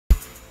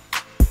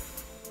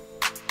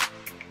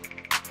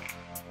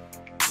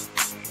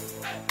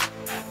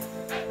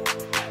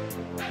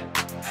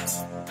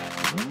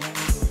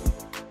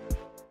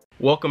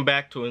Welcome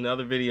back to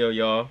another video,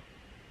 y'all.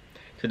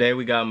 Today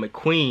we got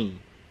McQueen.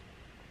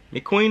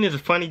 McQueen is a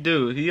funny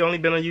dude. He only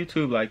been on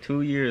YouTube like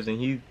 2 years and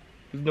he's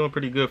doing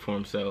pretty good for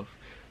himself.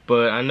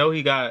 But I know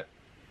he got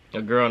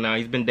a girl now.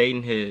 He's been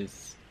dating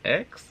his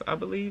ex, I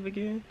believe,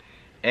 again.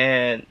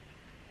 And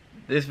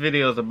this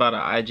video is about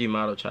an IG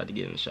model tried to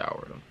get in the shower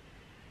with him.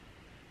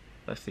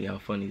 Let's see how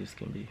funny this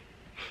can be.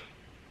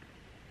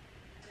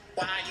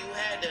 Why you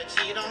had to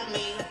cheat on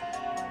me?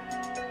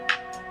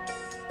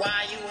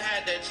 Why you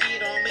had to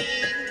cheat on me?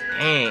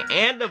 Dang,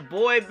 and the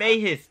boy made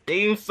his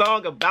theme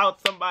song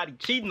about somebody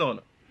cheating on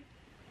him.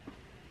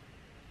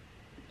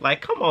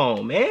 Like, come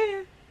on,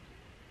 man.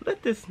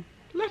 Let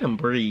him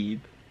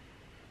breathe.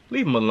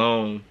 Leave him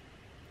alone.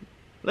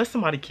 Let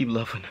somebody keep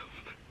loving him.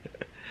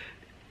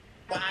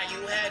 Why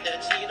you had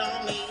to cheat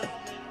on me?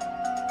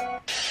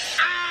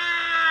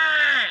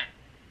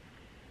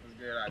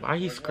 Why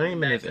he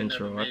screaming his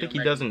intro? I think he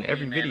does in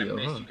every video, man,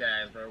 I huh? miss you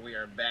guys, bro. We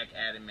are back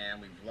at it,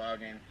 man. We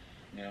vlogging.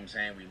 You know what I'm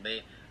saying? We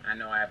lit. I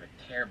know I have a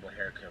terrible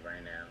haircut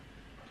right now,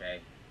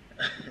 okay?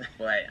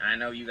 But I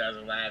know you guys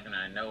are laughing.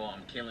 I know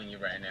I'm killing you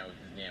right now with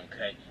this damn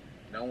cut.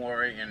 Don't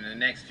worry. In the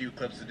next few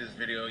clips of this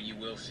video, you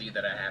will see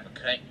that I have a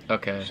cut.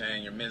 Okay. You know what I'm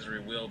saying? Your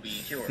misery will be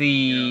cured.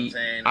 See, you know what I'm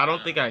saying? I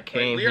don't think I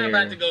came here. We're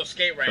about to go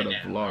skate right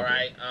now. Vlogger. All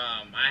right.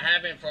 I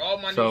haven't for all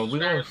my So new we're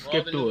gonna subscribers, for all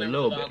skip the through new a members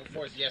little of bit. Vlogger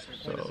Force, yes,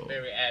 McQueen is So- a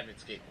very avid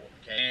skateboarder.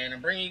 Okay. And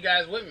I'm bringing you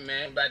guys with me,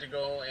 man. I'm about to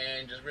go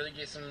and just really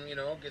get some, you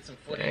know, get some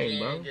footage Dang, in,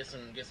 bro. get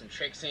some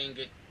tricks in,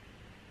 get.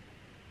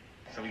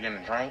 So we getting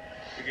a drink?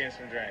 We're getting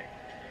some drink.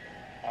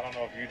 I don't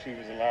know if YouTube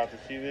is allowed to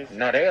see this.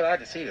 No, they're allowed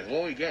to see this.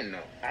 What are we getting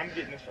though? I'm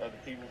getting this for other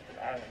people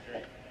because I don't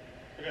drink.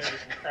 We're gonna get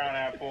some Crown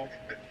Apple.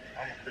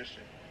 I'm a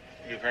Christian.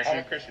 You a I'm Christian?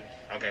 a Christian.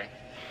 Okay.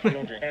 We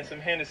don't drink. And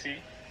some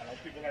Hennessy. I know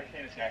people like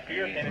Hennessy. Now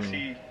here,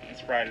 Hennessy and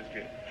Sprite is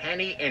good.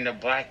 Henny and the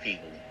black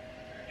people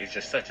is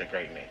just such a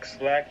great mix.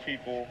 Black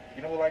people,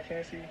 you know who like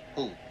Hennessy?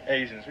 Who?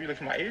 Asians. We look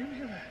at my ear.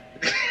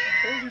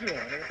 What was you doing?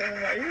 Something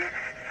in my ear?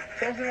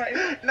 Something in my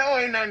ear? No,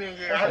 ain't nothing in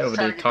here. Over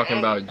there talking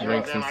about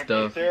drinks and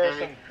stuff.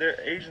 There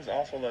Asians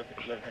also love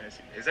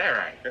Hennessy. Is that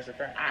right? That's a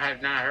fact. I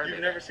have not heard You've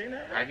of never that. seen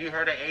that? Right? Have you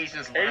heard of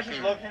Asians? Asians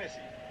love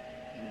Hennessy.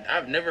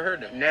 I've never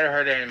heard of them. Never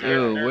heard of them.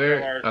 Dude, They're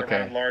we're large, okay.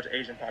 around large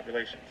Asian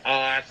populations. Oh,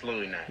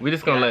 absolutely not. We're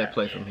just gonna let it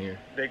play from here.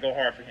 They go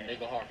hard for They Hennessy.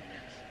 go hard for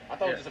Hennessy. I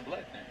thought it was just a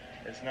black thing.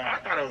 It's not. I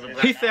thought it was a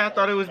black He said I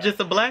thought it was just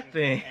a black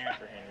thing.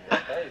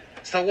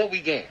 So what we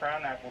get?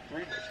 Crown Apple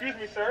 3. Excuse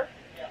me, sir.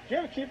 Do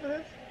you have a key for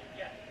this?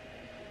 Yeah.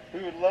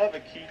 We would love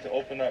a key to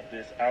open up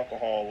this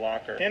alcohol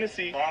locker.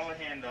 Hennessy, bottle of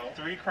handle,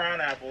 3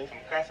 Crown Apples from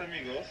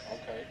Casamigos.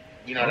 Okay.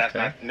 You know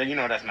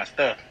that's my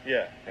stuff.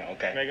 Yeah.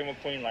 Okay. Megan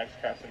McQueen likes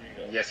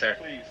Casamigos. Yes, sir.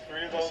 Please,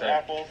 3 of Yes, those sir.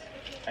 apples,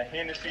 a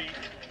Hennessy,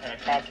 and a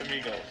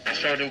Casamigos. I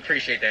sure do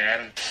appreciate that,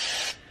 Adam.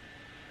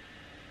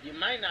 You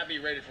might not be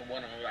ready for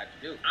what I'm about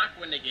to do.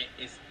 Aqua Nigga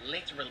is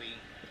literally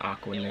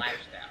Aqua a nigga.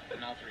 lifestyle,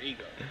 an alter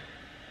ego.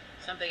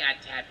 Something I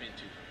tap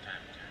into from time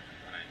to time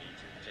when I need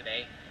to.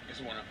 Today is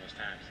one of those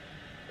times.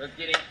 Let's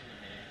get into it,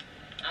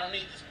 man. I don't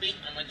need to speak,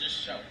 I'm gonna just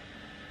show.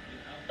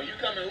 Are you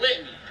coming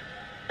with me?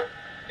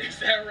 Is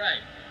that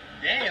right?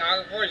 Dang,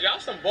 of course, y'all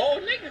some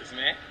bold niggas,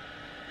 man.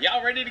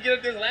 Y'all ready to get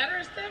up this ladder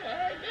and stuff?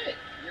 Alright, bet.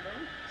 You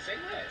know, say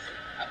less.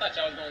 I thought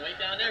y'all was gonna wait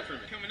down there for me.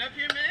 Coming up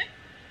here, man?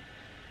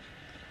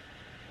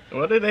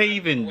 What are they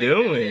even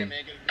doing?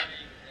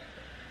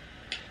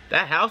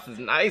 That house is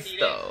nice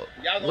though.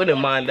 Wouldn't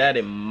mind that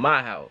in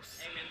my house.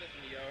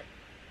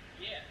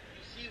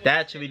 That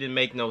actually didn't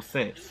make no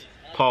sense.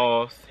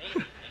 Pause.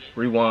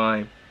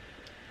 Rewind.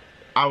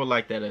 I would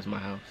like that as my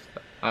house.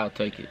 I'll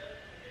take it.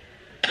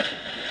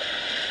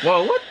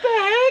 Whoa, what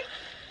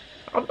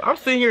the heck? I'm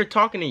sitting here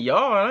talking to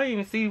y'all. I didn't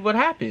even see what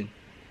happened.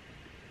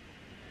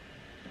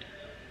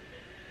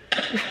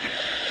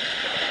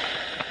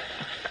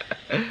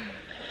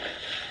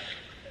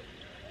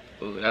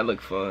 Ooh, that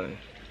looked fun.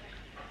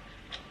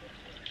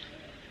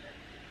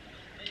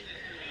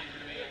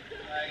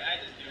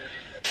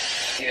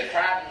 See, the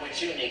problem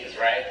with you niggas,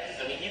 right, is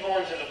that when you go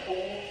into the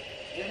pool,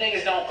 you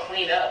niggas don't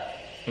clean up.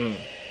 You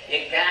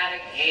gotta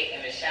get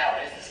in the shower.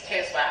 This is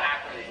test by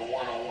Aqua Nigga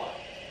 101.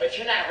 But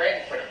you're not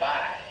ready for the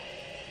body.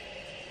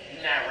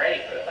 You're not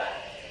ready for the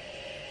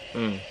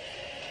body.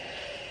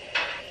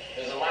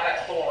 There's a lot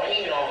of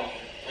chlorine on you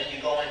when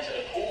you go into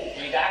the pool.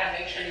 You gotta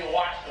make sure you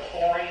wash the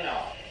chlorine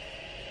off.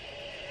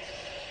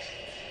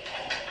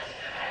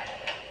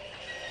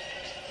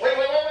 Wait,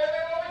 what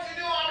you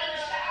doing? I'm in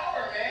the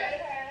shower, man.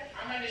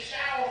 I'm in the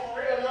shower for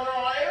real.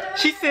 No.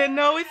 She said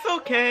no, it's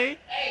okay.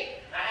 Hey,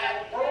 I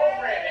have a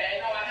girlfriend,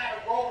 man. No, I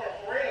have a girlfriend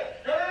for real.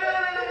 No.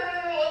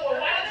 Look,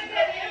 why did you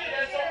come in here?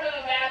 There's so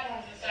many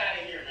bathrooms inside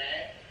of here,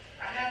 man.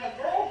 I have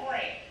a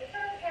girlfriend. It's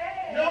okay.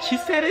 No. She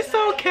said it's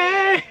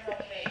okay.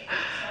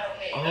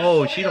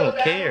 Oh, she don't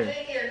care. No,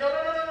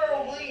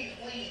 please,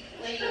 man.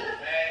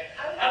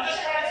 I'm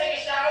just trying to take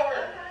a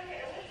shower.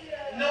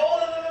 No,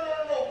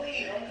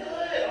 please. I'm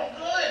good.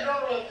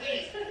 No,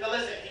 please. No,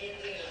 listen, can you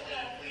please just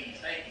leave, please?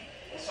 Thank you.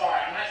 I'm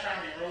sorry. I'm not trying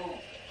to be rude.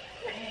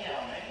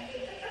 Damn, man.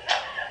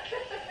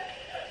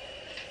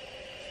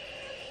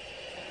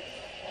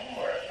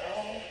 Lord,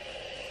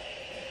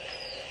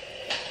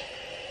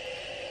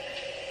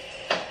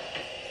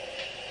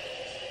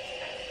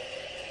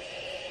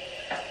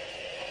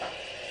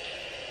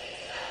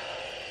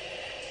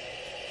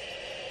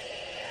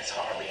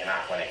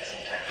 not funny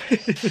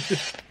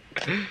sometimes.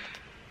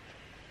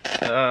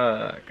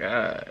 Oh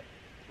God.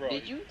 Bro,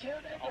 Did you tell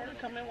that girl to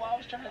come in while I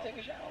was trying to take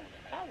a shower?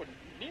 I would.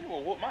 Nina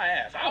will whoop my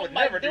ass. I I would was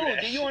like, never do dude,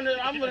 that. do you shit.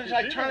 I'm just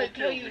like Nina trying will to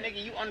tell kill you, me.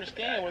 nigga, you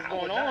understand what's I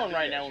going would not on do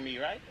right that now with me,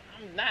 right?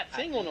 I'm not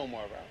single no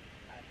more, bro.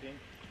 I think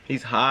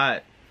He's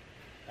hot.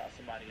 thought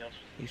somebody else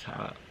was. He's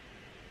hot.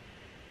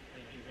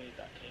 He really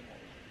thought Kmore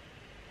was.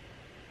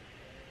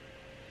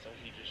 So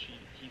he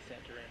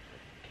sent her in for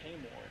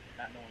Kmore,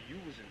 not knowing you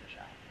was in the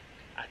shower.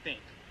 I think.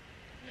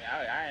 Yeah, I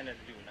ain't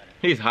nothing to do with nothing.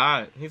 He's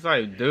hot. He's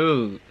like,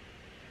 dude.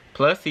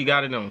 Plus, he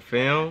got it on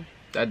film.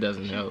 That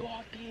doesn't She help.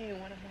 walked in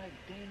when I'm like,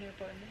 damn near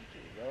butt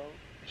naked, bro.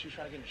 She was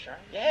trying to get in the shower.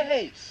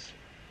 Yes.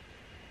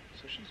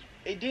 So she's.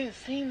 It didn't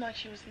seem like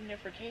she was in there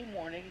for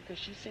Kmore, nigga, because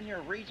she's sitting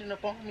here reaching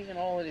up on me and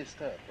all of this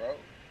stuff, bro.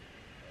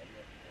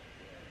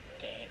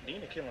 Damn,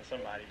 Nina killing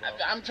somebody, bro.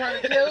 I'm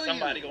trying to tell you.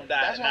 Somebody gonna die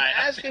That's what tonight.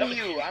 I'm asking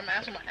you. I'm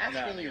asking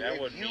Nah, you. that If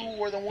wouldn't you be-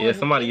 were the one Yeah, who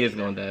somebody did is it.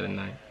 gonna die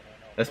tonight.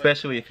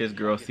 Especially if his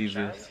girl sees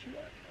this.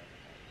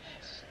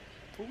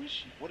 Who is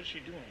she? What is she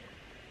doing?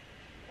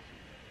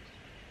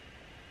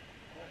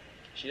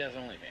 She does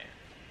OnlyFans.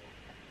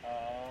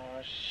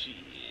 Shit.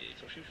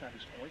 So she was trying to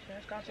do some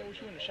OnlyFans content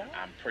with you in the shower?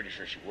 I'm pretty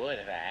sure she would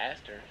if I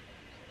asked her.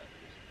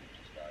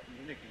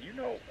 Nigga, you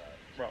know,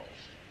 bro,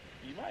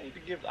 you might need to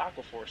give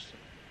Aquaforce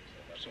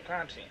some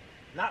content.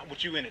 Not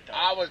with you in it, though.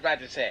 I was about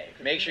to say,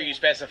 make sure you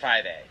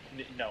specify that.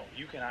 No,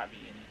 you cannot be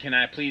in it. Can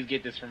I please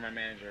get this from my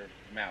manager's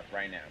mouth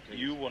right now, please?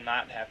 You will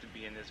not have to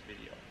be in this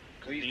video.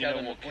 Please Nina tell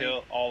them will McQueen.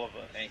 kill all of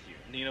us. Thank you.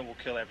 Nina will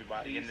kill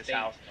everybody Please in this stay-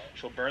 house.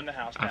 She'll burn the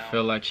house I down.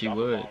 feel like she drop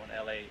a would. bomb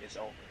in LA. It's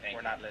over. Thank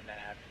We're you. not letting that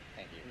happen.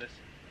 Thank you. Listen,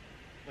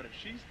 but if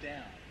she's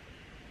down,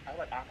 I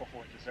like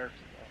Aquaforce deserves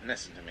it, bro.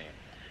 Listen to me.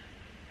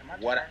 Am I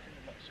What- distracting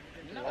the- should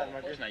we get to No, the bottom of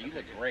of course this? not. You Okay,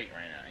 look good. great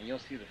right now, and you'll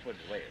see the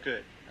footage later.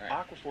 Good. All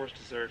right. Aquaforce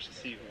deserves to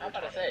see who I'm we're about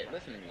to talking say, about.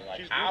 listen to me. Like,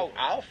 She's I'll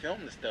beautiful.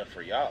 film the stuff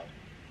for y'all.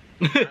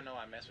 I know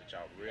I mess with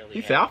y'all really.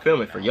 He said, "I'll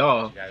film it for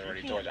y'all." You guys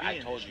already told you. I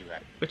told you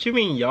that. What you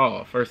mean,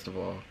 y'all? First of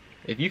all,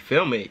 if you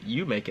film it,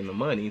 you making the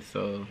money,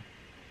 so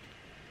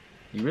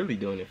you really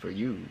doing it for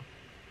you.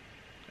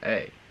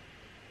 Hey,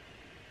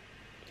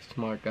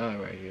 smart guy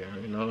right here.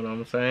 You know what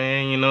I'm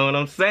saying? You know what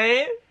I'm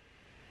saying,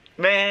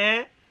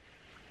 man?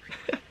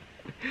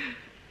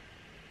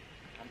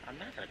 I'm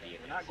not gonna be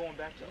in We're this. not going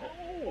back to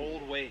No.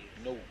 old ways.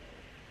 No.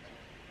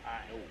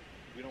 Alright,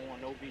 we don't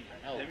want no beef.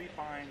 No. Let me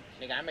find.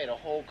 Nigga, I made a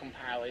whole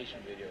compilation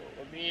video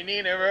of me and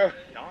Nina, bro.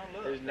 Y'all in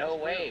love. There's no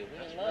That's way. real. We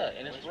That's in love, real.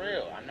 and it's That's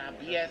real. real. I'm not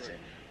That's BSing. real.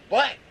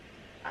 But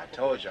I Aquaforce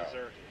told y'all.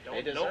 deserves it.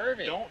 They deserve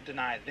it. Don't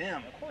deny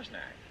them. Of course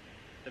not.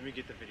 Let me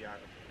get the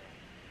videographer.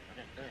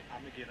 Okay, go ahead.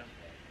 I'm gonna get him,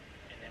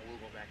 and then we'll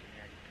go back in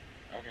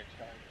there. Okay.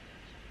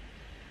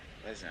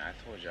 Listen, I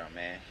told y'all,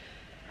 man.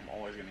 I'm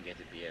always gonna get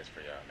the BS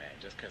for y'all, man.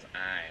 Just because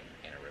I'm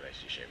in a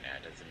relationship now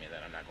doesn't mean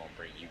that I'm not gonna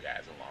bring you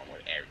guys along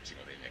with every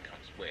single thing that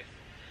comes with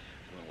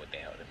doing what the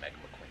hell that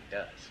McQueen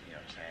does. You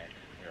know what I'm saying?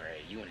 We're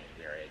a unit.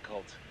 We're a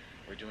cult.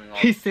 We're doing all.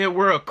 He said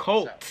we're a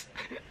cult.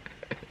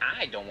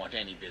 I don't want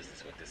any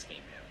business with this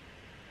female,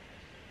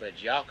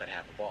 but y'all could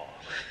have a ball.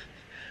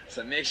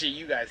 So make sure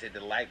you guys hit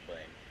the like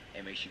button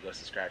and make sure you go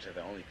subscribe to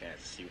the OnlyFans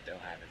to see what the hell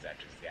happens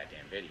after this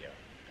goddamn video.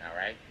 All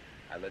right?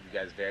 I love you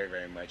guys very,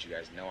 very much. You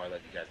guys know I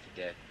love you guys to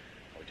death.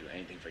 I would do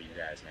anything for you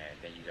guys, man.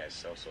 Thank you guys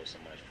so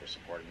much for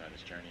supporting me on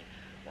this journey.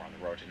 We're on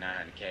the road to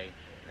 900K,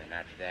 and then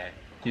after that,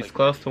 He's quick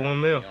close to money,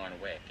 1 mil. We're on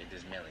the way. Get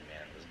this milli,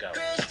 man. Let's go.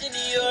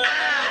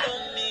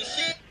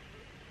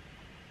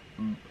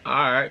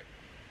 Alright.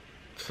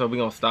 So we're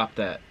gonna stop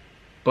that.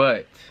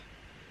 But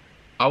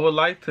I would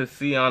like to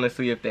see,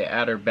 honestly, if they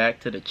add her back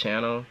to the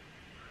channel.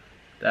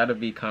 That'd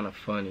be kind of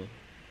funny.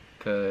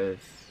 Because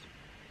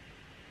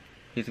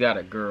he's got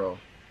a girl.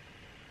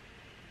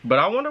 But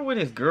I wonder what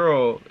his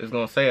girl is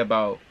gonna say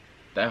about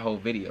that whole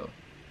video.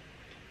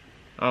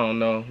 I don't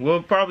know.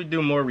 We'll probably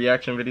do more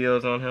reaction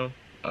videos on him.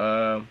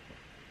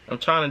 I'm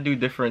trying to do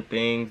different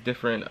things,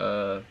 different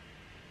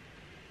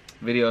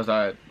videos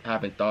I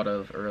haven't thought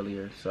of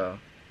earlier. So,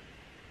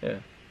 yeah.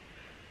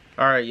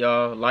 Alright,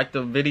 y'all. Like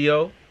the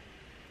video.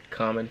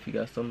 Comment if you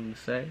got something to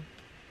say.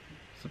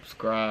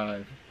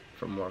 Subscribe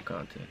for more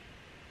content.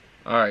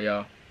 Alright,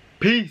 y'all.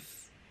 Peace.